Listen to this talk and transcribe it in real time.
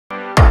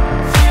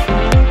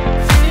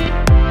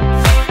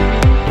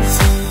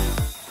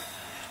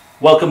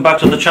Welcome back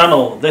to the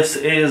channel. This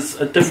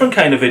is a different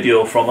kind of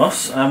video from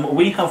us.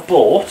 We have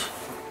bought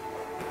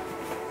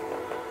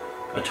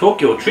a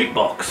Tokyo treat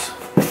box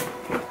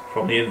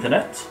from the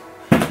internet.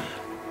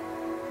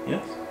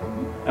 Yes.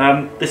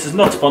 This is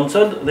not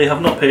sponsored. They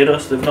have not paid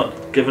us. They've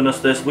not given us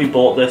this. We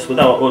bought this with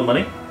our own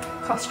money.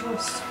 Cost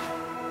us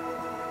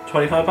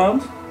 £25?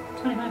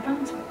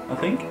 £25. I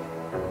think.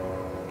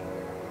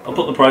 I'll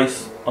put the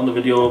price on the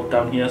video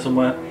down here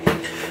somewhere.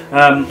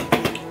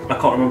 I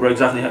can't remember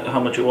exactly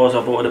how much it was.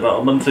 I bought it about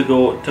a month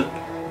ago. It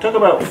took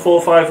about 4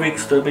 or 5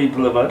 weeks to be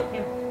delivered.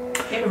 Yeah.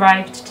 It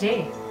arrived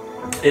today.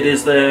 It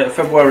is the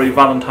February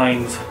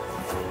Valentine's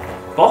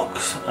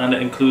box, and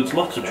it includes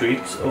lots of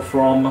treats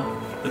from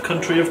the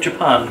country of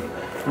Japan,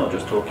 not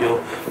just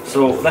Tokyo.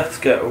 So let's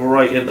get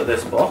right into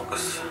this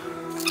box.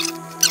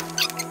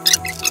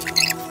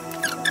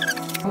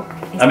 Oh,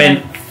 I'm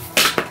in.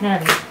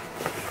 Nearly.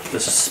 The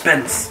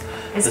suspense.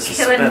 It's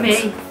killing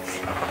me.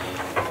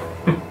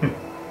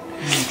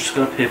 I'm just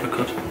got a paper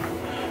cut.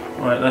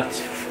 Right,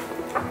 let's.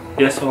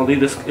 Yes, Holly,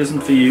 this isn't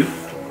for you.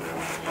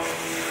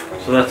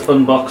 So let's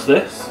unbox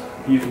this.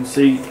 You can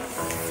see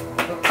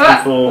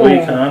before we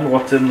can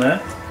what's in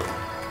there.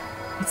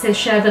 It says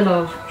share the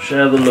love.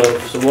 Share the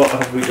love. So what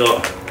have we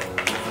got?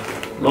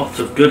 Lots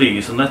of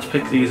goodies, and let's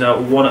pick these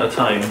out one at a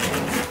time.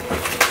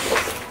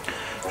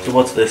 So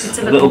what's this? It's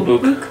a little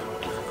book.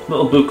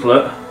 Little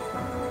booklet.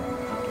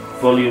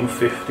 Volume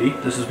 50.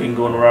 This has been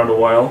going around a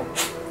while.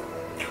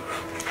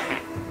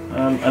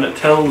 And it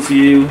tells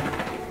you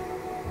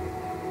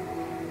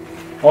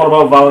all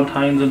about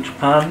Valentine's in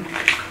Japan.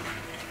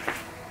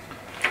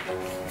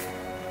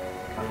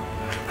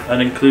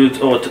 And includes,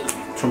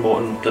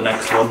 promoting the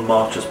next one,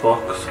 March's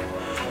box.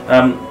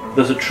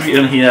 There's a treat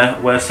in here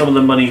where some of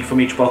the money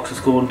from each box is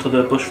going to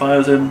the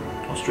bushfires in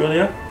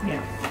Australia.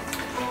 Yeah.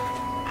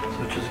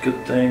 Which is a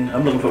good thing.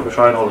 I'm looking forward to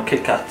trying all the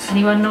Kit Kats.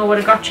 Anyone know what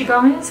a gotcha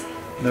is?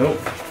 No,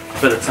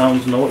 but it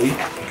sounds naughty.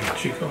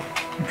 Chico.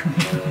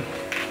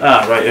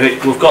 Ah, right,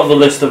 we've got the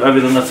list of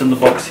everything that's in the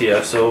box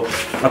here, so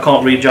I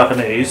can't read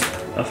Japanese.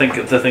 I think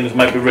the things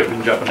might be written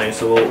in Japanese,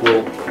 so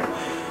we'll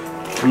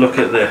look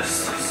at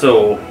this.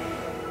 So...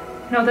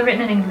 No, they're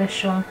written in English,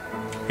 Shaun.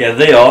 Yeah,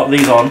 they are.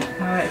 These aren't.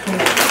 Alright, cool.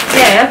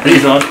 Yeah,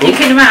 these aren't. You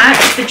can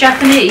match the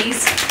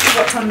Japanese,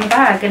 what's on the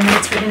bag, and then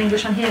it's written in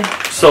English on here.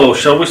 So,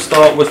 shall we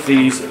start with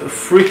these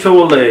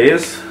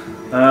Frito-Lays?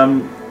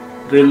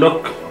 They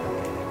look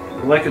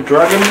like a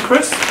dragon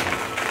crisp.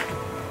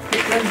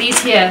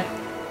 These here.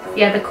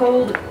 Yeah, they're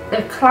called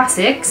the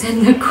classics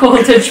and they're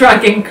called a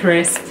dragon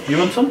crisp. You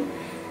want some?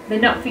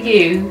 They're not for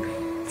you.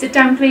 Sit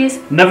down,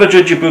 please. Never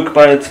judge a book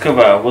by its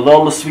cover. With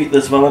all the sweet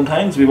this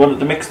Valentine's, we wanted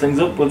to mix things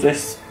up with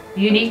this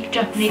unique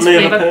Japanese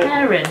flavour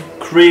pairing.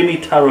 Creamy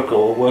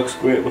tarraco works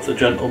great with the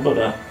gentle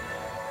butter.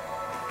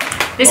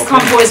 This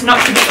combo is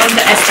not to be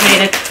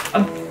underestimated.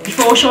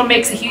 Before Shaun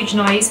makes a huge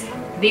noise,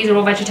 these are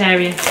all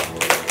vegetarian.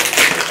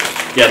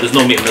 Yeah, there's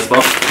no meat in this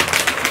box.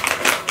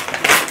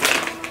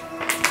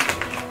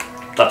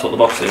 That's what the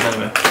box is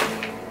anyway.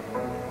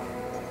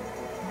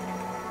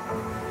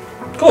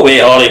 Go away,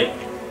 Harley.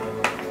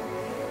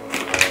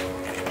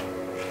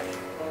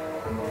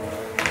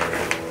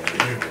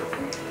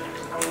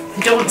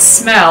 They don't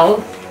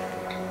smell.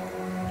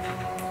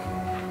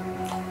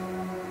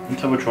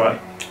 Let's have a try.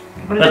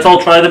 Let's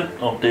all try them.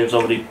 Oh, Dave's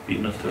already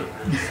beaten us to it.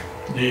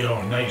 They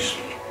are nice.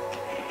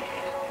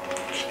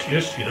 It's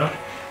tasty, that.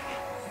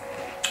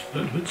 A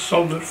little bit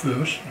salt at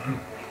first.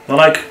 They're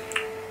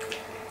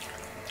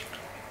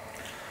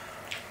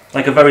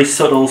like a very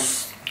subtle,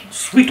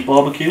 sweet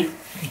barbecue.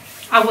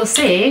 I will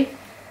say,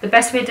 the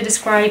best way to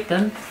describe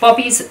them,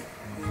 Bobby's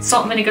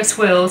salt and vinegar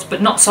swirls,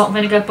 but not salt and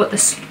vinegar, but the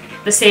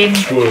same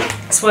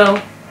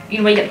swirl. You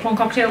know where you get the prawn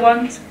cocktail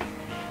ones?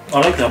 I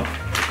like them.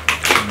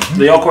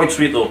 They are quite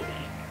sweet though.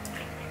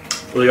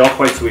 They are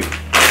quite sweet.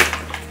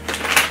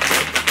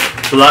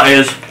 So that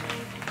is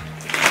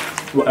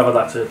whatever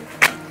that's it.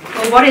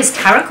 Well, what is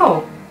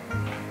tarraco?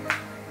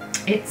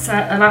 It's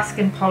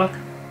Alaskan pollock,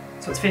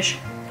 so it's fish.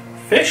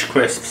 Fish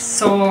crisps.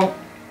 So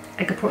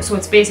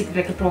it's basically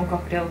like a prawn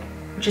cocktail,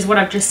 which is what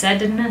I've just said,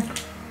 didn't it?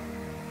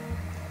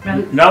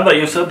 Well, now that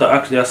you said that,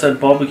 actually, I said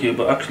barbecue,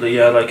 but actually,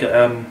 yeah, like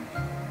yeah.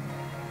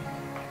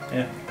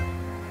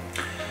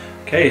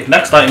 Okay,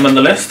 next item on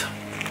the list.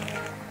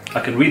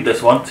 I can read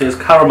this one. It says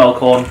caramel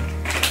corn.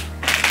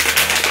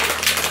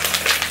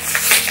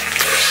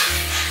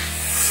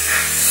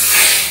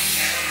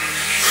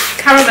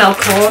 Caramel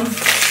corn.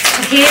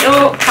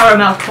 Potato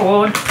caramel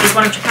corn is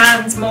one of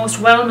Japan's most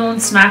well-known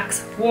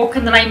snacks.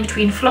 Walking the line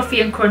between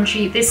fluffy and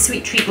crunchy, this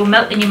sweet treat will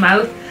melt in your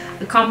mouth.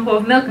 The combo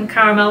of milk and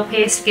caramel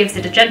paste gives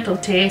it a gentle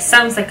taste.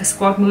 Sounds like a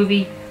squad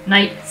movie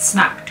night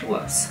snack to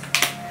us.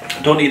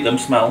 Don't eat them,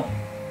 smell.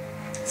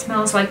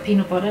 Smells like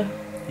peanut butter.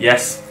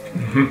 Yes.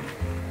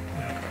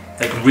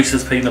 Like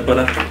Reese's peanut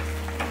butter.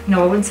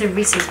 No, I wouldn't say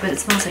Reese's, but it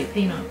smells like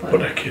peanut butter.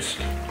 Butter kissed.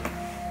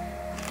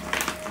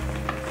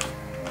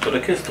 But a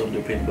kiss don't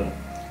do peanut butter.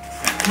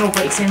 No,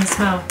 but it's in the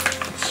smell.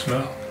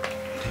 Smell.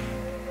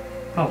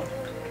 Oh.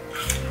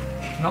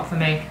 Not for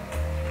me.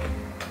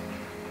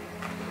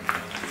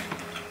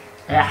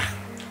 Yeah.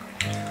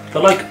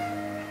 They're like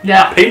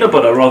Yeah. peanut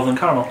butter rather than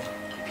caramel.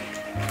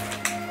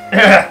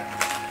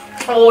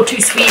 Oh,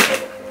 too sweet.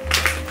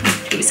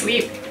 Too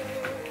sweet.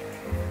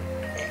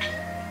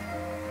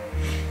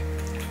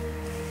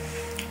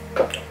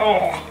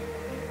 Oh.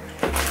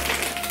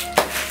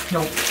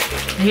 No.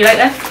 Do you like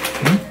that?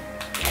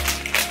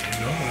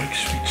 You know, I like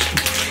sweet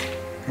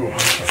stuff. Oh,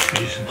 that's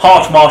freezing.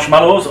 Heart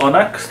marshmallows are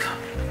next.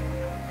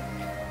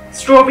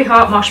 Strawberry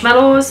heart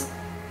marshmallows.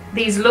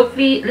 These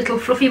lovely little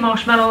fluffy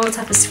marshmallows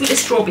have the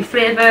sweetest strawberry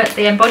flavour.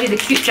 They embody the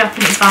cute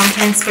Japanese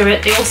Valentine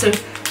spirit. They also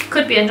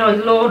could be enjoyed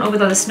alone or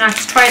with other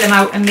snacks. Try them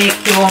out and make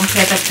your own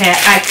perfect pair.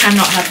 I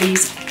cannot have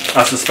these.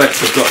 I suspect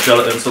they've got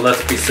gelatin, so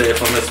let's be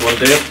safe on this one,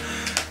 Dave.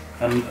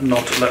 And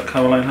not let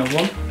Caroline have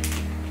one.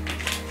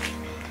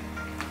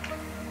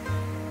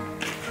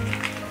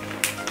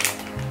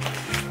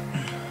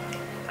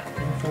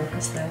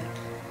 Focus there.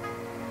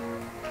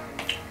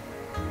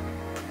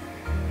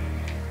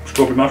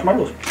 Strawberry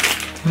marshmallows.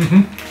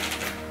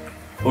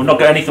 We've not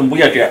got anything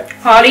weird yet.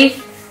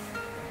 Hardy?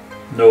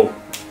 No.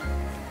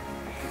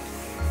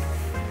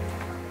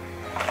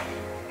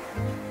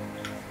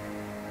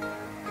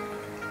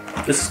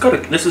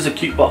 This is a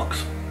cute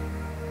box.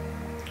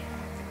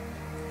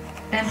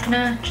 Can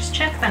I just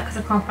check that because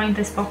I can't find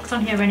this box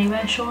on here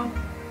anywhere, Shaun?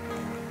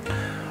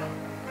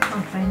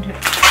 Can't find it.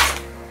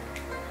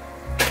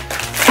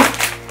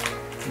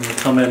 And they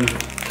come in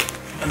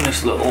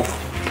this little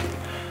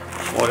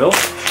foil.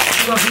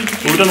 You want me to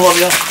do? We don't know what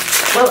they are.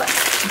 Well,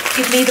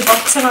 give me the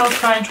box and I'll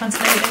try and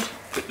translate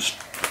it.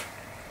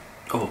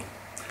 Oh.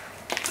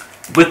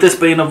 With this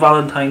being a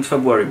Valentine's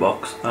February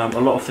box, a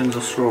lot of things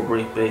are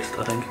strawberry based,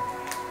 I think.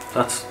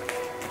 That's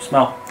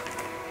smell.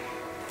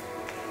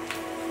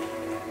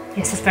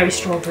 Yes, it's very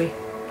strawberry.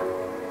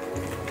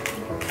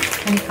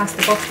 Can you pass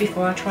the box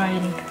before I try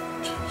any?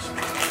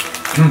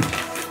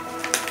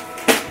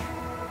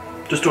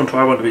 Just don't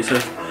try one to be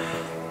safe.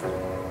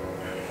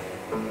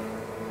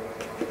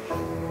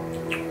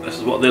 This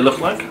is what they look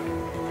like.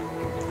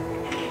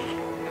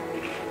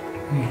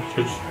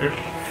 It's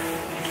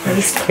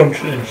Very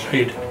crunchy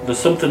inside. There's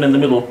something in the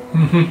middle.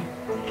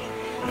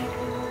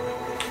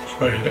 That's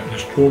where you're getting the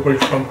strawberry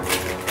from.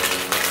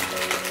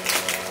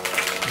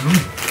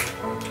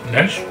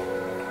 Nice.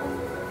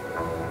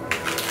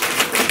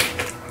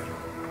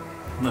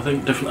 And I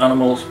think different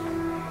animals.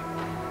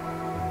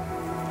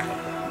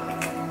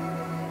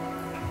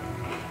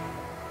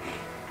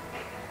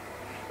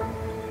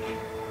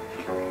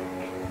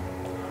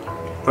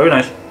 Very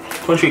nice.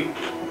 Crunchy.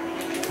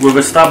 We've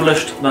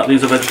established that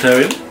these are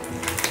vegetarian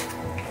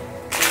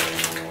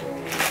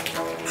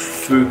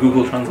through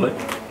Google Translate.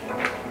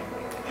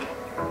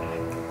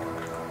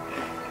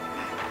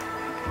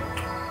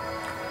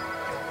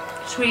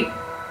 sweet.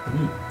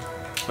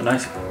 But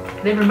nice.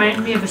 They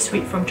remind me of a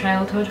sweet from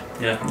childhood.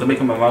 Yeah, they're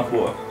making my mouth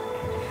water.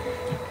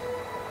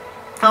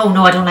 Oh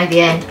no, I don't like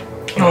the end.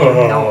 Oh,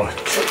 no.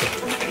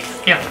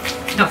 Yeah,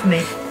 not for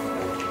me.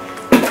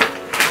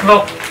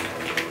 Well,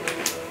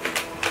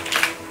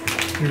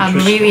 I'm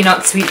really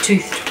not sweet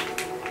toothed.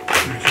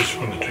 You just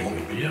want to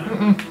drink the beer.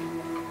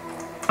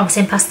 I was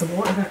saying past the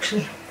water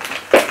actually.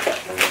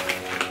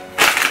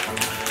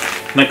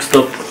 Next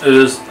up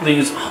is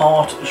these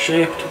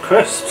heart-shaped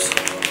crisps.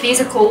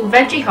 These are called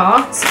veggie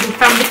hearts. We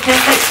found the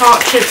perfect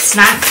heart-shaped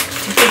snack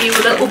to give you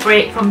a little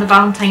break from the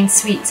Valentine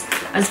sweets.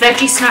 As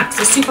veggie snacks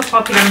are super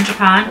popular in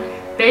Japan,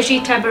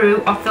 veggie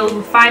tabaru are filled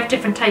with 5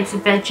 different types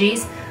of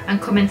veggies and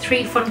come in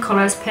 3 fun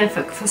colours,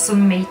 perfect for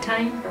some me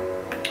time.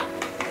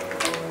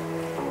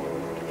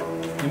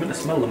 You meant to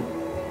smell them?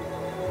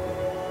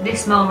 They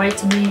smell right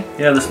to me.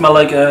 Yeah, they smell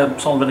like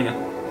salt and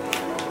vinegar.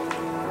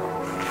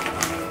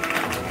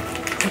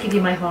 I'll give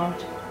you my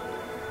heart.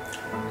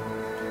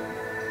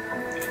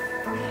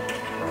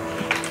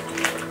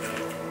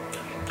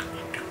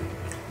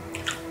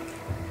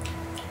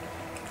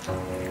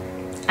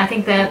 I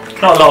think they're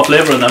Not a lot of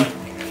flavour in them.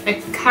 a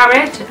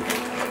carrot,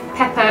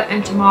 pepper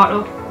and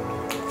tomato.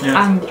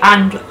 Yeah.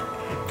 And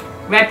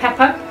red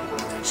pepper.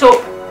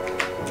 So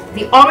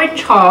the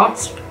orange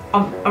hearts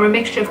are a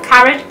mixture of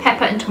carrot,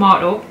 pepper and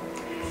tomato.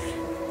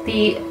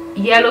 The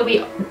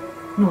yellowy,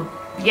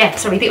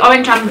 the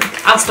orange,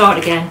 I'll start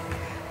again.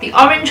 The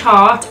orange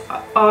heart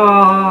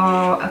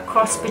are a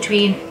cross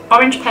between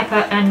orange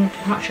pepper and,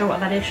 I'm not sure what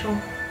that is,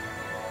 Shaun.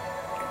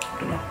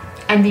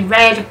 And the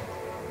red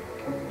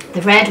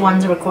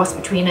ones are a cross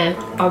between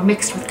are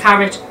mixed with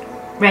carrot,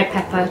 red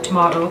pepper,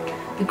 tomato.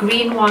 The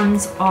green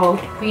ones are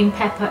green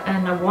pepper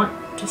and I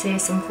want to say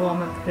some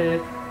form of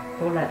herb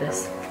or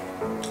lettuce.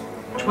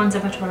 Which ones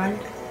have I tried?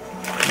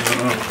 I don't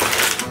know.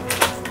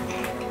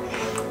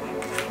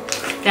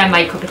 They're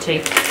my cup of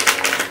tea.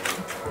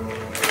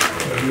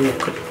 Your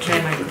cup of tea.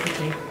 They're my cup of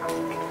tea.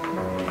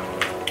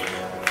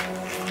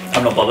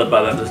 I'm not bothered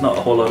by them, there's not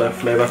a whole lot of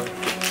flavour.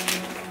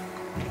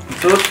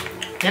 So,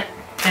 Yep,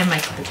 they're my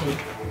cup of tea.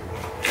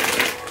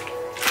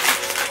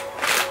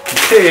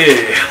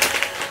 okay.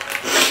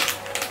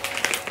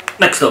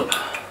 Next up.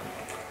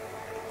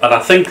 And I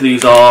think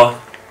these are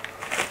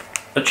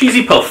a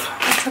cheesy puff.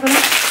 Let's have a look.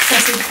 Can I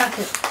see the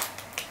packet?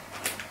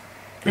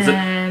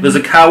 There's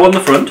a cow on the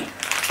front.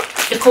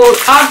 They're called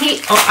ahi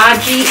or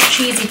aji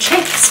cheesy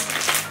chips.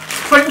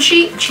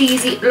 Crunchy,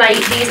 cheesy, light.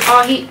 These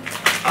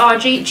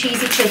aji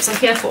cheesy chips are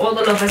here for all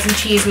the lovers and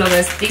cheese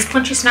lovers. These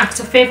crunchy snacks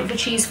are favourite for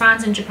cheese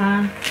fans in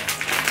Japan.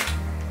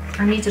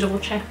 I need to double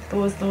check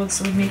those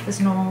so we make this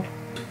normal.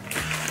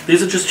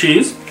 These are just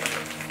cheese.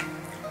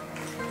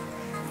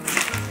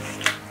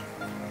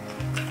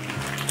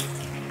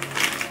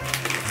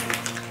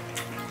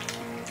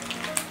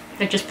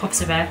 They're just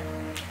puffs of air,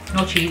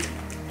 no cheese.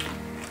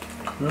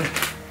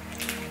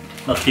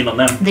 Not keen on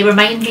them. They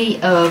remind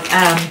me of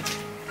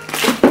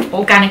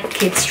organic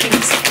kid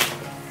streats.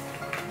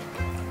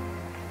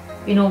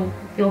 You know,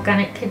 the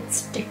organic kid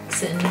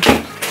sticks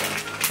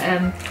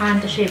and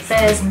panda shaped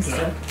bears and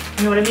stuff.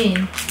 You know what I mean?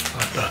 I've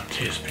had that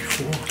taste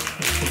before.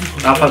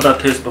 I've had that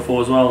taste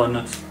before as well, and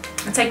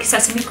it's like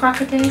sesame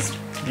cracker taste.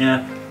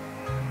 Yeah.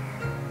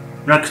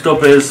 Next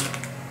up is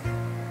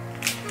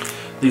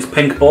these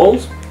pink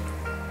balls.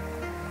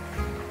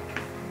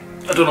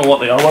 I don't know what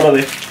they are. What are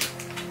they?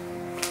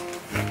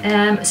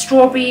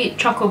 Strawberry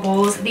chocolate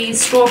balls. These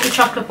strawberry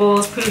chocolate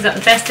balls prove that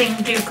the best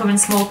things do come in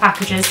small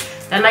packages.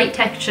 Their light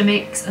texture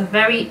makes a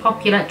very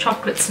popular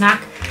chocolate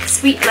snack.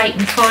 Sweet, light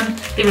and fun.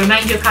 They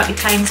remind you of happy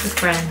times with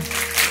friends.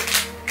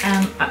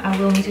 I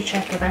will need to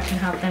check whether I can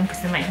have them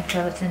because they might have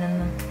gelatin in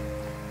them.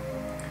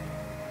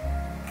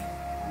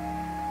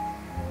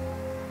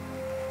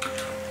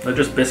 They're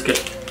just biscuit.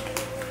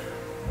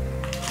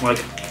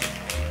 Like.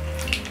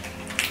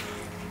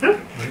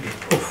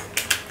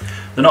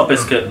 They're not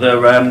biscuit, they're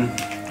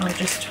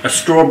just a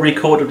strawberry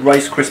coated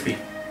Rice Krispie.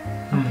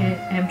 Okay,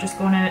 I'm just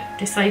going to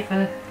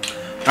decipher.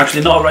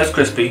 Actually, not a Rice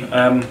Krispie.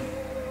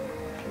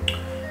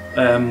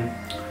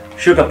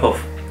 Sugar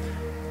puff.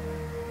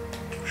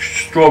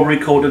 Strawberry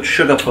coated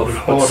sugar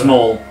puff, but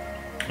small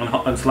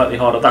and slightly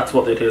harder. That's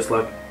what they taste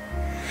like.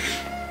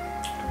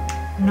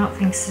 I'm not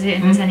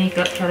thinking there's any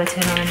gut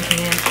gelatin or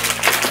anything in.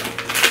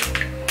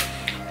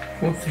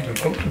 One thing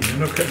about them, you're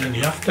not getting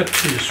any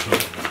aftertaste from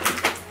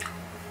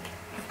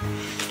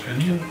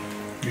any of them,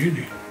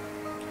 really.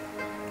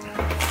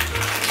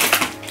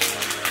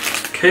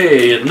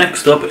 Okay,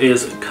 next up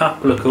is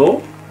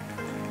Caplico.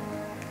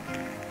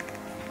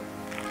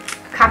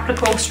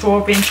 Caplico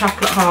strawberry and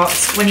chocolate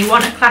hearts. When you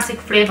want a classic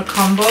flavour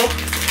combo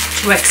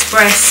to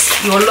express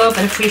your love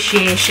and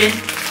appreciation,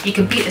 you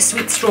can beat a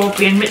sweet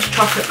strawberry and rich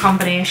chocolate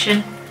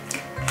combination.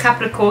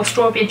 Caplico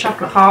strawberry and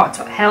chocolate hearts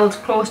are held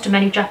close to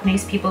many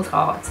Japanese people's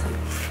hearts.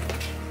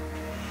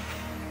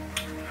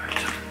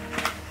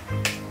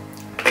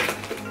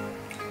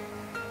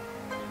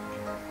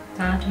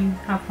 Dad, you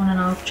have one and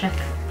I'll check.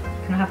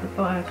 Can I have the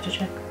bag to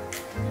check?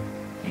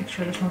 Make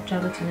sure there's no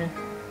gelatin in.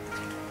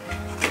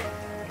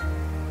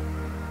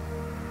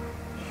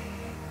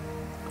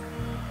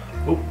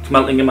 Oh, it's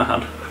melting in my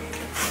hand.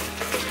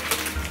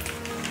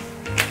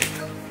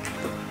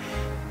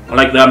 I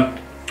like them.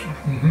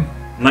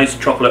 Nice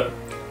chocolate.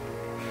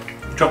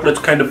 Chocolate's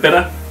kind of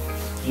bitter,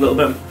 a little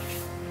bit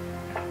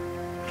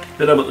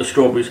bitter, but the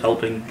strawberries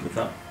helping with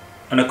that.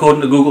 And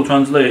according to Google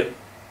Translate,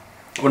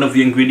 one of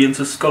the ingredients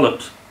is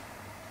scallops.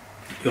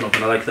 You're not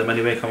going to like them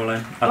anyway,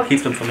 Caroline. I'll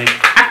keep them for me.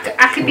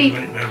 I could be.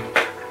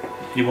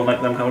 You won't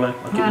like them, Caroline?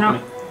 I'll keep them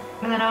for me.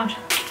 No, they're not.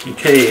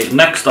 Okay,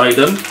 next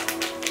item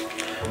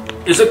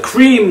is a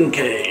cream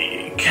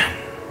cake.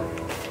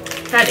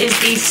 That is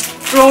the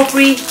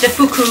strawberry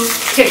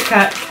defuku Kit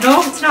Kat.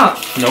 No, it's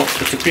not. No,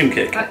 it's a cream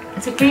cake.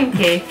 It's a cream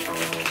cake.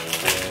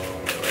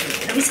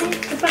 Have you seen the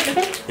front of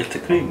it? It's a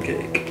cream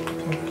cake.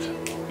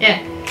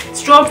 Yeah.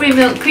 Strawberry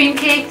milk cream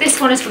cake. This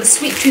one is for the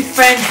sweet tooth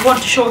friends who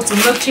want to show some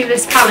love to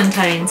this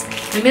Valentine's.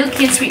 The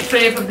milky and sweet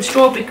flavour of the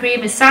strawberry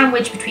cream is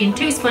sandwiched between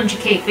two spongy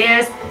cake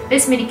layers.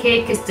 This mini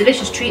cake is a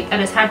delicious treat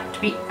that is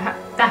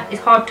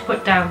hard to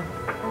put down.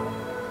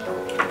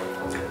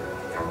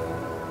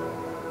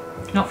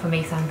 Not for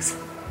me, thanks.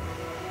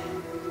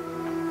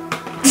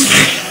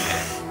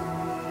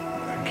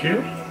 Thank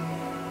you.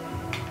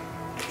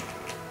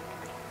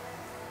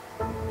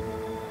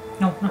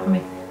 No, not for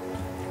me.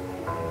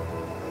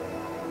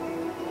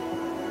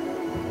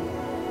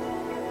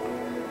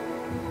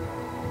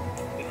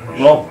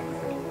 Well,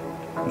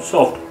 it's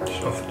soft.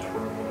 Soft.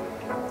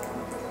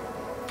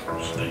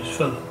 It's a nice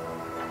feather.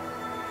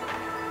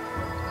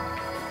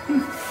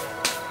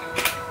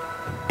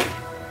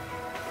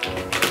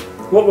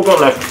 What we've got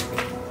left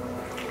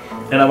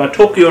in our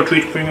Tokyo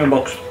Treat premium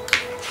box?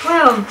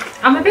 Well,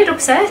 I'm a bit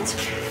upset.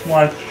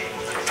 Why?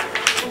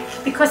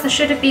 Because there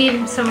should have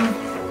been some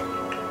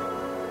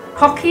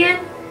Pocky in,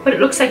 but it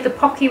looks like the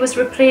Pocky was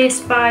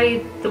replaced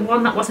by the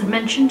one that wasn't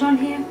mentioned on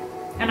here.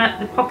 And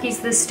the Pocky's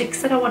the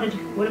sticks that I would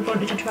have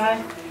wanted to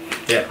try.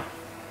 Yeah,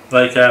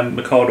 like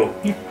Mikado.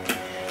 Yeah.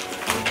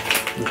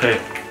 Okay.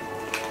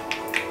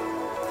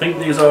 I think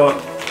these are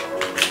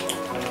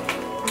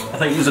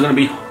going to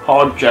be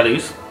hard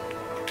jellies.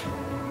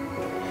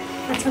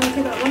 Let's have a look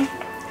at that one.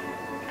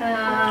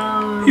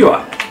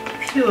 Pure.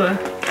 Pure.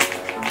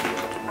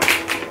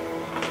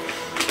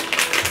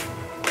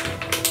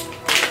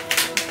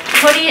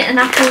 Honey and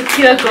apple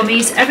pure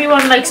gummies.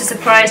 Everyone likes a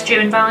surprise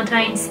during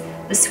Valentine's.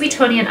 The sweet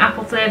honey and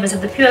apple flavours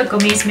of the pure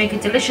gummies make a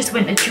delicious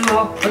winter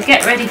duo, but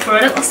get ready for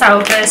a little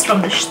sour burst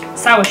from the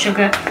sour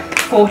sugar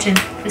coating.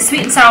 The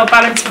sweet and sour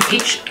balance with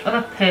each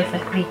other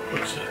perfectly.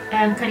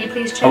 Can you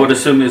please check? I would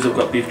assume these have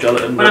got beef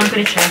gelatin. Well, I'm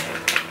going to check.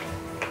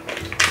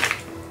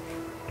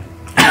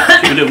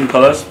 Two different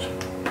colours.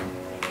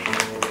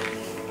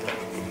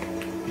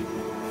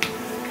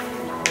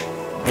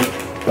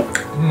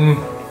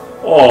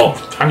 Oh,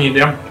 tangy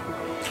damn.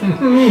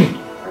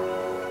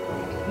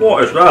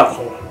 What is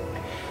that?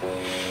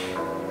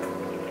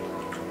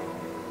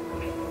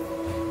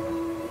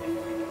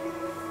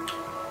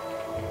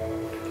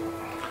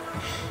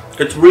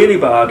 It's really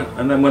bad,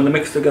 and then when they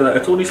mix together,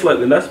 it's only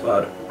slightly less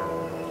bad.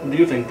 What do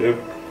you think, Dave?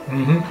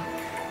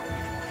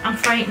 I'm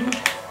frightened.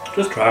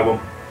 Just try one.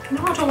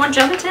 No, I don't want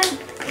gelatin.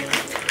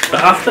 The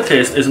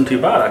aftertaste isn't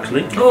too bad,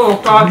 actually.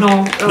 Oh God,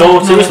 no. Oh,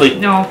 No, seriously.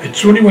 No.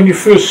 It's only when you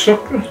first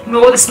suck it.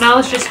 No, the smell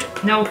is just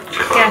no.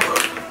 Yeah.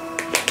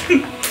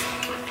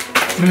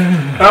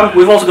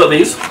 We've also got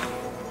these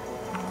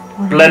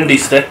blendy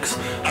sticks,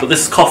 but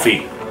this is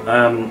coffee,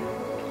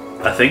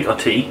 I think, or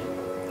tea.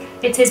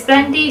 It is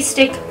Blendy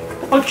Stick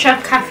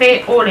Ultra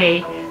Cafe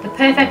Ole, the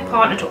perfect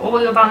partner to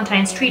all your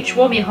Valentine's treats.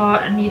 Warm your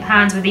heart and your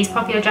hands with these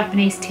popular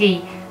Japanese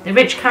tea. The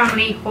rich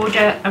caramelly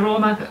hoja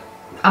aroma,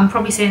 I'm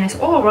probably saying this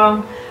all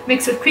wrong,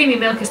 mixed with creamy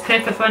milk is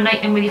perfect for a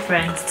night in with your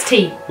friends. It's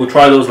tea. We'll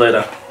try those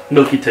later.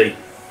 Milky tea.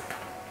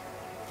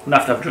 We'll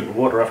have to have a drink of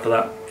water after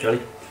that,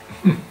 Jelly.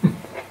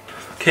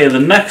 Okay, the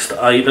next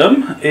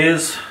item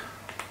is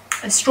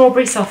A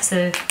strawberry soft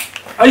serve.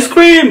 ice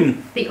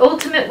cream! The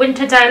ultimate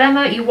winter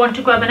dilemma. You want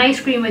to grab an ice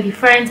cream with your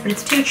friends, but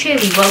it's too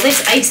chilly. Well,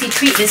 this icy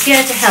treat is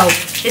here to help.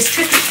 This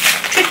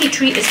tricky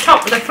treat is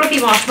topped with a fluffy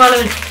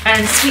marshmallow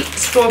and sweet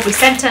strawberry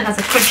centre and has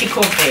a crunchy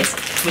corn base,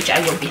 which I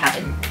won't be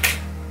having.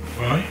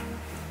 Why?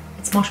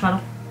 It's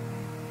marshmallow.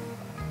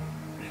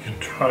 You can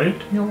try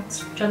it. No,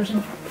 it's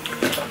gelatin.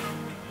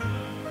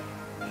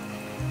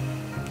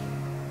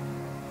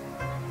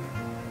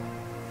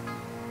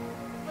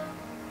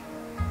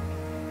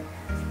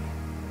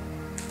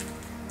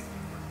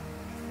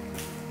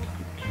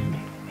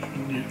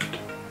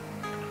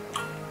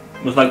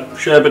 There's like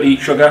sherbety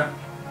sugar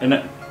in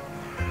it.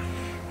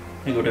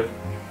 Here you go, Dave.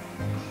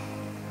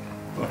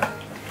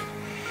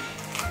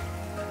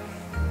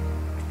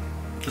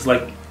 There's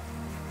like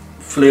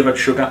flavoured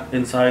sugar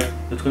inside.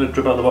 It's going to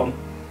drip out the bottom.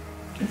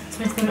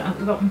 It's going out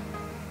the bottom.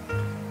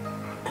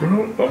 Going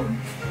out the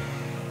bottom.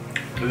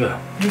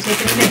 Yeah. You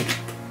take it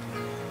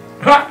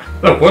in. Ha!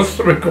 That was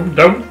something come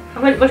down.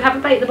 We'll have a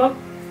bite at the bottom.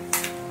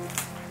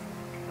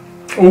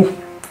 Oh.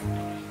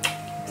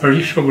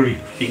 Very sugary.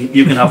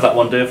 You can have that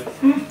one, Dave.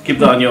 Keep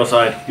that on your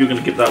side. You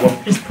can keep that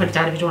one. Just put it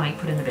down if you don't like.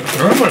 Put it in the bin.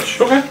 How much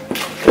sugar?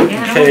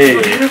 Yeah, Okay.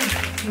 I know.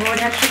 You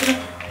already had sugar.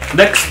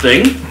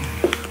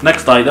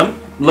 Next item,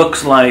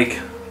 looks like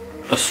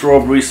a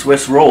strawberry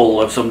Swiss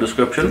roll of some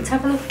description. Let's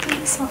have a look,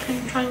 please, so I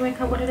can try and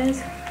work out what it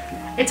is.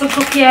 It's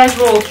Uncle Pierre's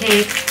roll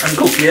cake.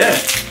 Uncle Pierre.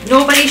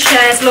 Nobody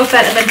shares love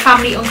better than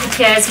family Uncle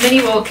Pierre's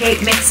mini roll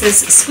cake mixes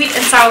sweet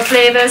and sour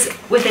flavours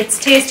with its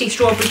tasty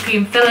strawberry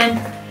cream filling,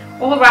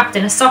 all wrapped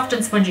in a soft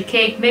and spongy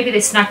cake. Maybe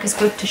this snack is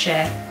good to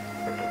share.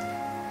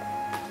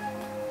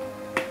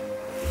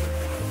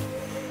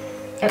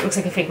 It looks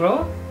like a fig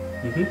roll.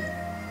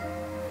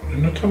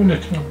 I'm not having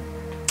it now.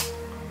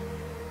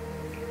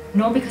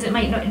 No, because it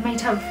might not. It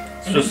might have.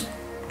 It's just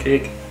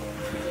cake.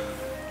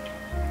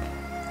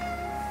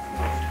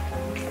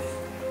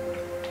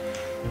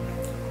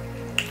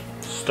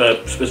 Just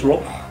a Swiss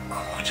roll.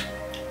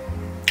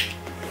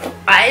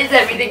 Why is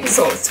everything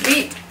so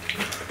sweet?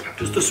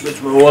 Just a Swiss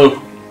roll.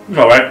 It's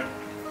alright.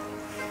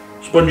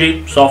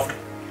 Spongy, soft.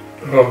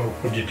 Oh,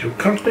 what did you do?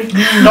 Currently?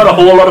 Not a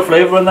whole lot of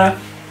flavour in there.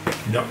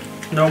 No.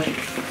 No.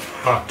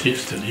 Hard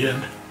taste at the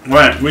end.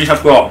 Right, we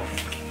have got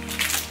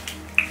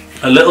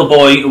a little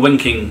boy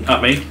winking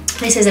at me.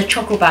 This is a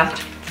chocobat.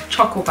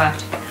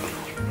 Chocobat.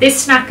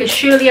 This snack is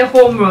surely a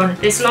home run.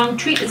 This long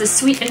treat is a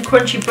sweet and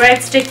crunchy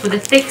breadstick with a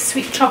thick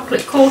sweet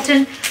chocolate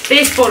coating.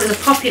 Baseball is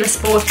a popular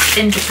sport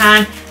in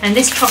Japan, and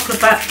this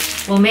chocolate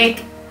bat will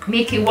make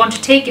you want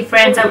to take your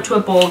friends out to a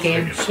ball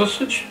game. Like a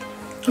sausage?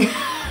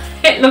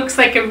 It looks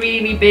like a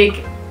really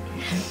big.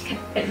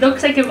 It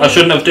looks like a. I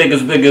shouldn't have taken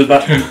as big as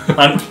that.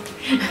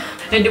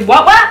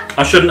 What?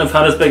 I shouldn't have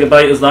had as big a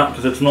bite as that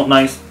because it's not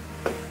nice.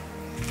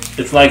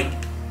 It's like.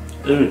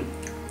 Ew.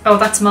 Oh,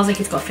 that smells like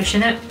it's got fish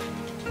in it.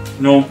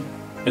 No,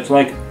 it's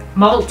like.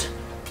 Malt.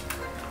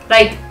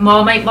 Like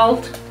Marmite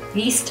malt.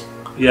 Yeast.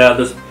 Yeah,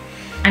 there's.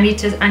 I need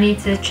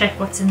to check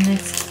what's in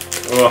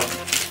this. Oh,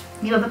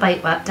 You have a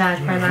bite, Dad.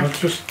 Try that.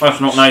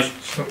 that's not nice.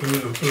 It's not a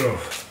little bit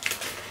off.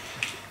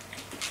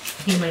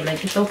 You might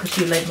like it though, because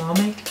you like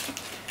Marmite.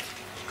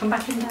 Come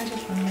back in, Dad.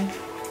 Just one minute.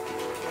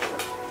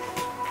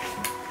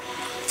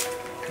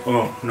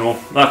 Oh no,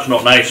 that's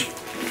not nice.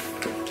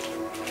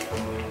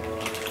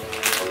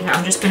 Yeah,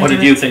 I'm just gonna. What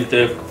did you think,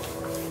 Dave?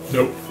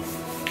 Nope.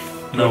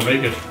 No, Don't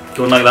make it.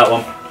 don't like that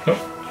one.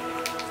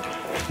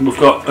 No. We've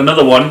got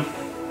another one.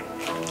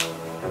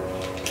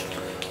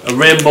 A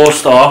rainbow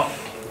star.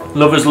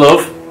 Love is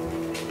love.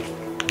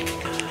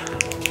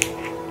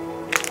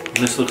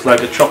 this looks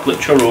like a chocolate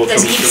churro.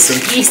 There's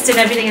yeast and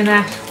everything in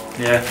there.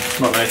 Yeah, it's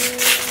not nice.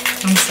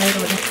 I'm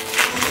excited with it.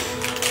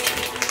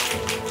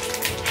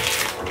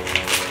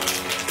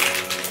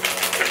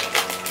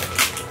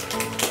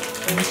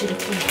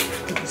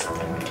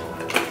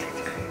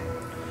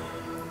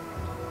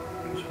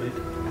 Sweet.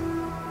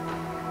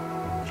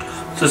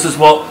 So this is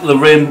what the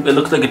rim. It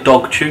looks like a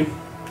dog chew.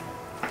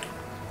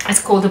 It's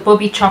called a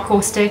Bubby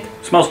Choco Stick.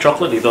 Smells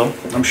chocolatey though.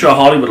 I'm sure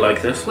Holly would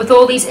like this. With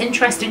all these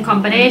interesting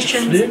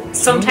combinations,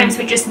 sometimes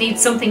we just need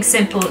something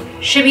simple.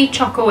 Shimmy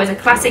Choco is a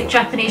classic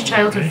Japanese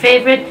childhood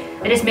favourite.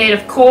 It is made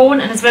of corn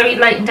and has very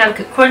light and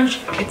delicate crunch.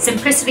 Its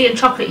simplicity and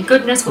chocolatey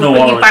goodness will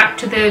bring you back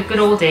to the good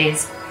old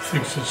days.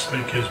 Thinks it's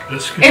like his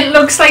biscuit. It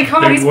looks like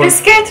Holly's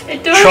biscuit.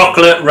 It does.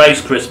 Chocolate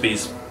Rice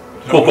Krispies.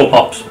 Cocoa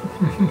Pops.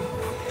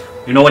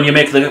 You know when you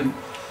make the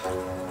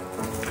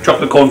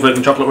chocolate cornflake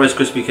and chocolate Rice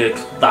Krispie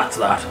cakes? That's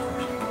that.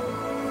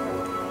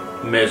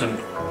 Amazing.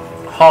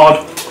 Hard,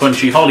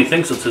 crunchy. Holly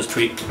thinks it's his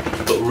treat,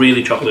 but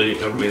really chocolatey,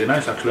 really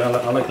nice actually. I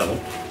like that one.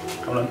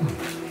 Come on.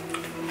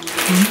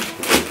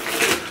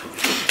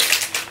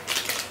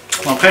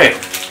 Okay.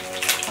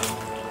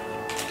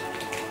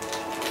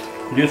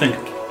 What do you think?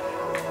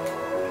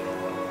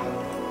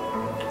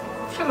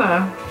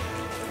 Hello.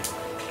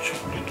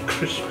 Chocolate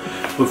crisp.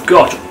 We've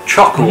got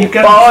Choco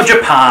Bar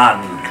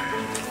Japan.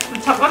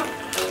 What's that one?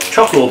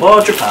 Choco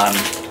Bar Japan.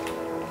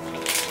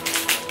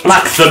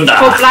 Black Thunder.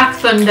 Oh, Black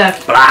Thunder.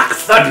 Black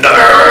Thunder.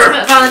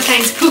 Ultimate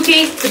Valentine's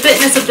cookie. The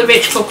bitterness of the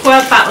rich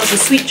cocoa battles the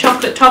sweet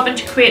chocolate topping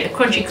to create a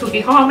crunchy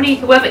cookie harmony.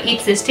 Whoever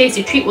eats this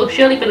tasty treat will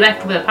surely be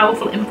left with a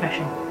powerful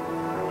impression.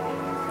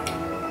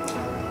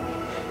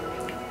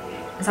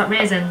 Is that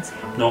raisins?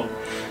 No.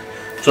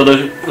 So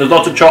there's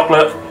lots of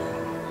chocolate,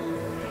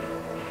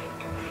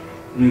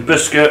 and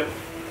biscuit,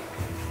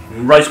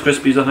 and Rice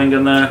Krispies I think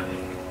in there.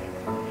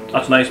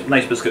 That's nice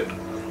biscuit.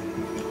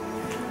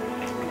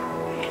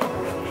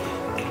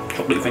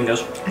 Chocolate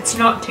fingers. It's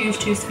not too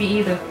sweet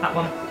either, that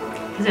one.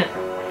 Is it?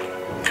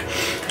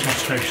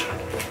 That's nice.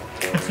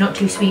 It's not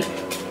too sweet.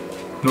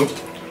 Nope.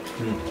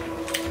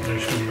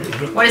 Nice.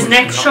 What is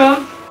next,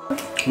 Shaun?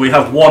 We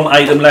have one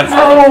item left.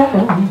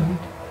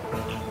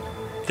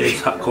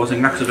 Dave's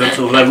causing accidents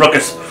over there.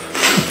 Ruckus.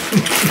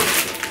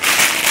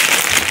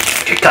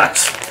 Kit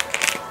Kats.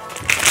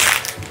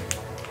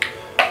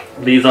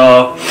 These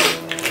are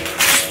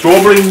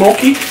strawberry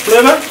mochi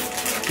flavour.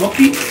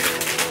 Mochi.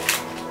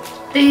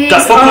 These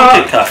Dafuku are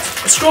Kit Kat.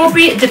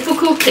 strawberry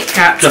Dafuku Kit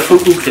Kat.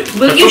 Dafuku Kit Kat.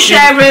 Will you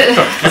share it?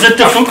 Is it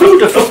Dafuku?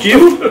 Dafuku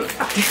you?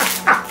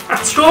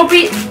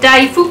 Strawberry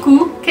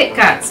Daifuku Kit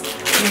Kats.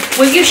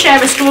 Will you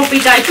share a strawberry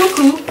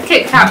Daifuku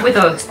Kit Kat with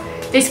us?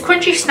 This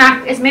crunchy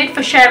snack is made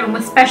for sharing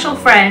with special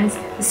friends.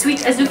 The sweet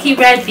azuki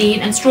red bean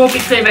and strawberry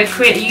flavour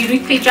create a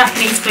uniquely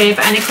Japanese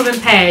flavour and they come in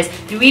pairs.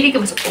 You really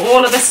give us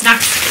all of the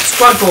snack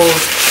squad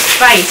balls.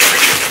 Right.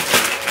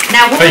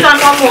 Now hold on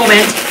one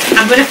moment.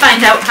 I'm going to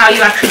find out how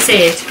you actually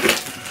say it.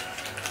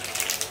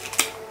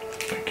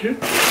 Thank you.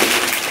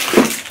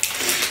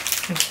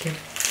 Thank you.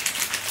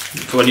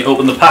 So when you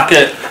open the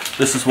packet,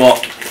 this is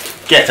what...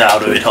 Get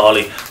out of it,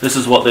 Harley. This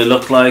is what they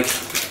look like.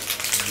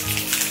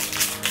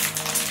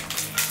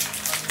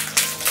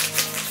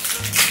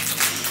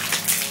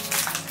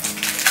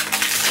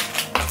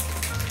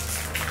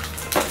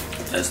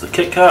 There's the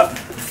Kit Kat.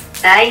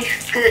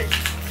 Daifuku.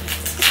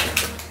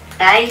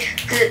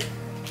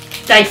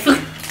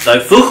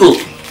 Daifuku.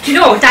 Do you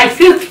know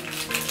Daifuku?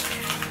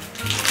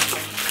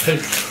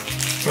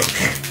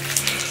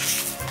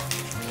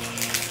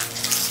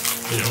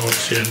 You won't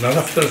see that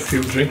after a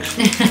few drinks.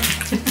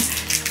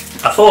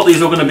 I thought these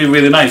were going to be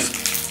really nice,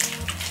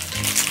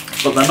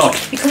 but they're not.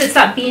 Because it's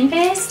that bean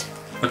paste?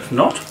 It's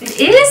not. It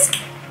is?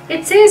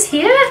 It says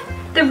here,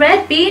 the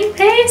red bean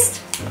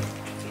paste.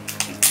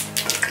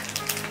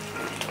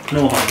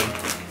 No, Harley.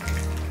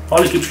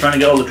 Harley keeps trying to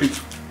get all the treats,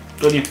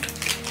 don't you?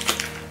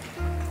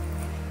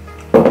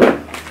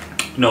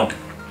 No.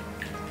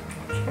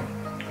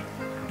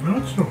 No,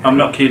 it's not. I'm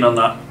not keen on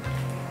that.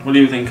 What do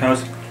you think,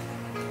 Kaz?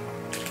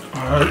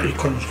 It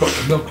comes got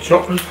the milk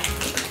chocolate.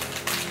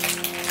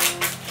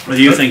 What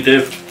do you think,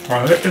 Dave?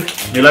 I like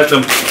it. You like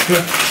them?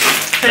 Yeah.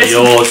 They're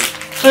yours.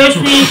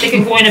 Personally, they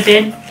can go in a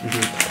bin.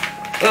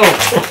 Oh.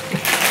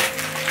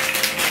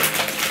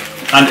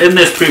 And in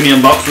this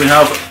premium box we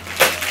have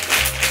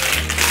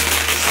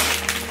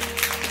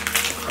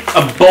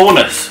a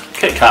bonus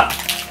Kit Kat.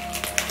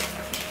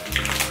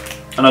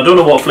 And I don't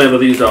know what flavour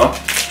these are. Do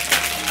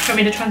you want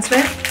me to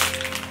transfer?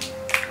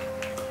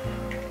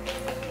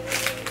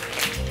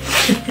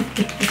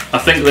 I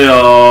think they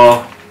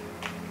are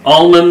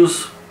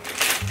almonds,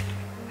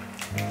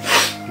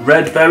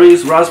 red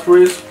berries,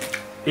 raspberries,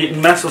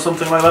 eaten mess or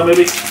something like that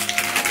maybe.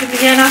 Give me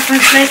here now,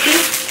 translate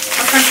please.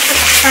 I'll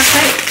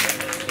translate.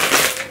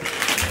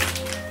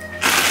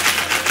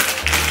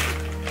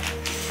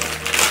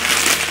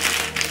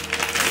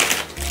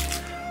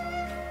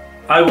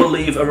 I will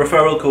leave a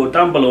referral code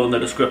down below in the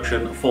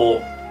description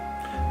for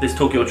this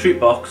Tokyo Treat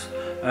box.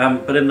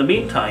 But in the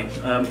meantime,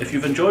 if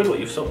you've enjoyed what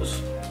you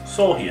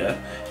saw here,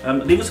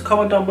 leave us a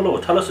comment down below.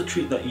 Tell us a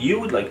treat that you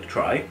would like to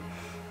try.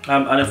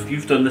 And if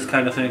you've done this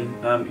kind of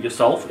thing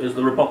yourself, is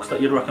there a box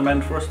that you'd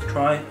recommend for us to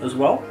try as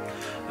well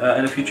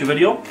in a future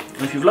video?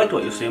 And if you've liked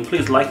what you've seen,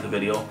 please like the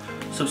video,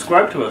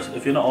 subscribe to us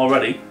if you're not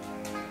already.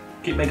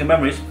 Keep making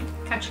memories.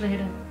 Catch you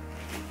later.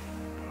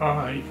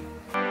 Bye.